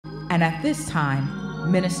And at this time,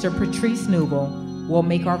 Minister Patrice NUBLE will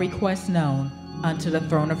make our request known unto the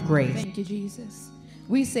throne of grace. Thank you, Jesus.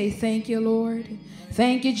 We say thank you, Lord.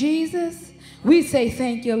 Thank you, Jesus. We say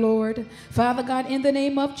thank you, Lord. Father God, in the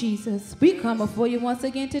name of Jesus, we come before you once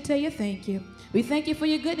again to tell you thank you. We thank you for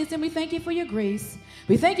your goodness and we thank you for your grace.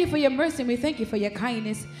 We thank you for your mercy and we thank you for your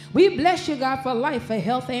kindness. We bless you, God, for life, for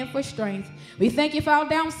health, and for strength. We thank you for our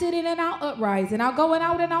down sitting and our uprising, our going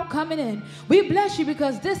out and our coming in. We bless you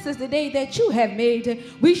because this is the day that you have made.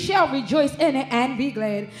 We shall rejoice in it and be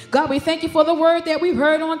glad. God, we thank you for the word that we've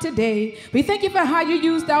heard on today. We thank you for how you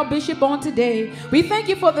used our bishop on today. We thank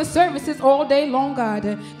you for the services all day long,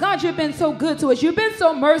 God. God, you've been so good to us. You've been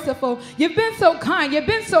so merciful. You've been so kind. You've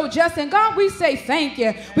been so just. And God, we say thank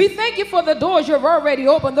you. We thank you for the doors you've already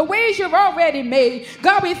opened, the ways you've already made.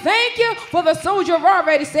 God, we thank you for the souls you've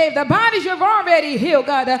already saved, the bodies you've already healed,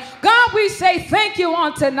 God. God, we say thank you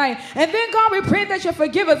on tonight. And then, God, we pray that you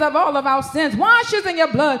forgive us of all of our sins. Wash us in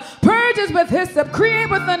your blood. Purge us with hyssop. Create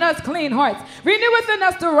within us clean hearts. Renew within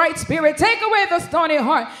us the right spirit. Take away the stony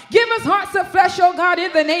heart. Give us hearts of flesh, oh God,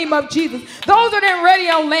 in the name of Jesus. Those that are ready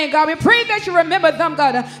on land, God, we pray that you remember them,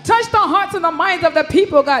 God. Touch the hearts and the minds of the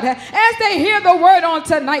people, God, as they hear the word on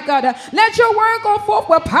tonight, God. Let your word go forth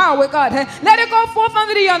with power, God. Let it go forth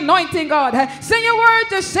under the anointing, God. Send your word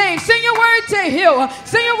to save. Send your word to heal.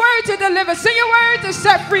 Send your word to deliver. Send your word to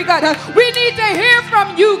set free, God. We need to hear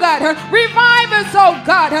from you, God. Revive us, oh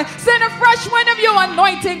God. Send a fresh wind of your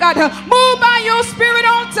anointing, God. Move by your spirit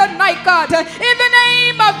on tonight, God. In the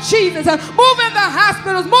name of Jesus. Move in the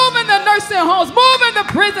hospitals. Move in the nursing homes. Move in the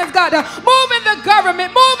prisons, God. Move in the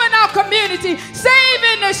government. Move in our community. Save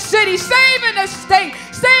in the city. Save in the state.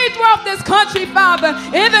 Save throughout this country, Father,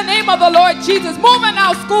 in the name of the Lord Jesus. Move in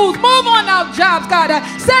our schools, move on our jobs, God.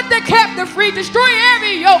 Set the captive free, destroy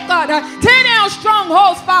every yoke, God. Tear down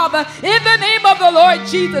strongholds, Father, in the name of the Lord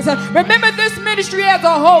Jesus. Remember this ministry as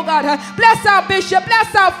a whole, God. Bless our bishop,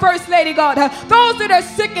 bless our first lady, God. Those that are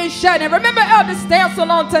sick and shut in. Remember Elder Stancil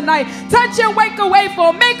on tonight. Touch and wake a way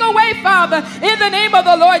for, make a way, Father, in the name of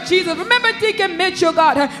the Lord Jesus. Remember Deacon Mitchell,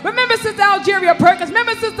 God. Remember Sister Algeria Perkins.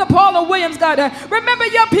 Remember Sister Paula Williams, God. Remember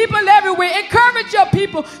your people everywhere. Encourage your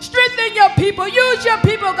people. Strengthen your people. Use your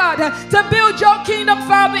people, God, to build your kingdom,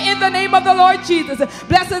 Father, in the name of the Lord Jesus.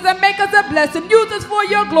 Bless us and make us a blessing. Use us for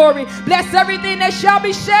your glory. Bless everything that shall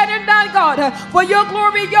be said and done, God, for your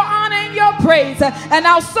glory, your honor, and your praise. And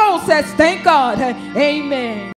our soul says, thank God. Amen.